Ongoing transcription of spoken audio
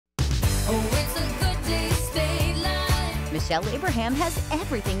Michelle Abraham has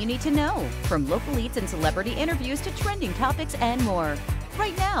everything you need to know, from local leads and celebrity interviews to trending topics and more.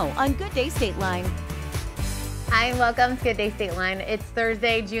 Right now on Good Day Stateline. Hi, and welcome to Good Day Stateline. It's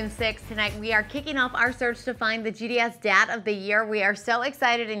Thursday, June 6th. Tonight we are kicking off our search to find the GDS Dad of the Year. We are so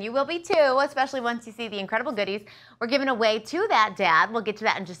excited, and you will be too, especially once you see the incredible goodies we're giving away to that dad. We'll get to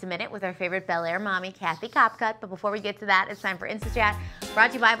that in just a minute with our favorite Bel Air mommy, Kathy Kopcut. But before we get to that, it's time for Insta Chat, brought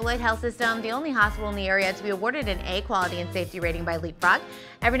to you by Beloit Health System, the only hospital in the area to be awarded an A quality and safety rating by Leapfrog.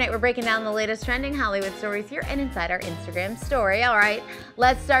 Every night we're breaking down the latest trending Hollywood stories here and inside our Instagram story. All right,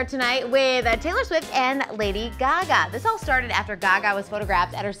 let's start tonight with Taylor Swift and Lady Gaga. This all started after Gaga was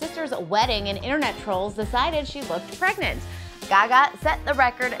photographed at her sister's wedding and internet trolls decided she looked pregnant. Gaga set the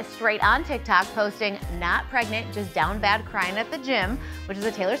record straight on TikTok, posting, "Not pregnant, just down bad crying at the gym," which is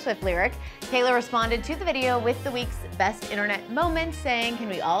a Taylor Swift lyric. Taylor responded to the video with the week's best internet moment, saying, "Can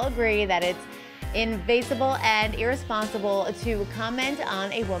we all agree that it's invasible and irresponsible to comment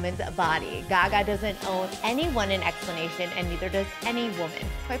on a woman's body? Gaga doesn't owe anyone an explanation, and neither does any woman."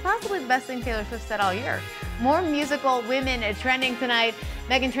 Quite possibly the best thing Taylor Swift said all year. More musical women trending tonight.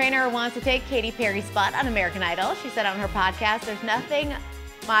 Meghan Trainor wants to take Katy Perry's spot on American Idol. She said on her podcast, "There's nothing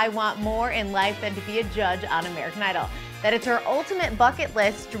I want more in life than to be a judge on American Idol. That it's her ultimate bucket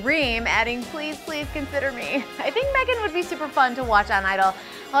list dream," adding, "Please, please consider me." I think Meghan would be super fun to watch on Idol.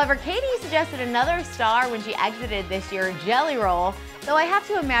 However, Katy suggested another star when she exited this year, Jelly Roll. Though I have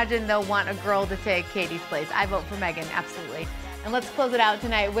to imagine they'll want a girl to take Katy's place. I vote for Meghan, absolutely. And let's close it out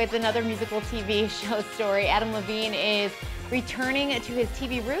tonight with another musical TV show story. Adam Levine is returning to his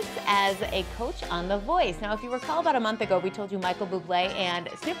TV roots as a coach on The Voice. Now, if you recall, about a month ago, we told you Michael Bublé and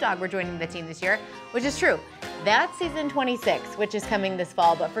Snoop Dogg were joining the team this year, which is true. That's season 26, which is coming this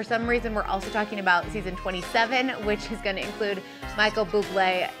fall. But for some reason, we're also talking about season 27, which is going to include Michael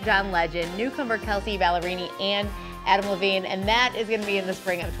Bublé, John Legend, newcomer Kelsey Ballerini, and Adam Levine. And that is going to be in the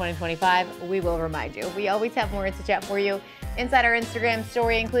spring of 2025. We will remind you. We always have more Insta Chat for you inside our Instagram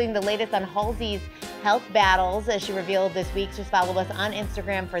story, including the latest on Halsey's health battles, as she revealed this week. Just follow us on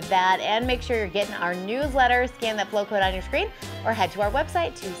Instagram for that, and make sure you're getting our newsletter. Scan that flow code on your screen or head to our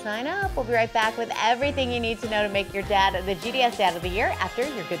website to sign up. We'll be right back with everything you need to know to make your dad the GDS Dad of the Year after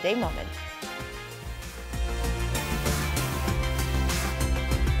your Good Day moment.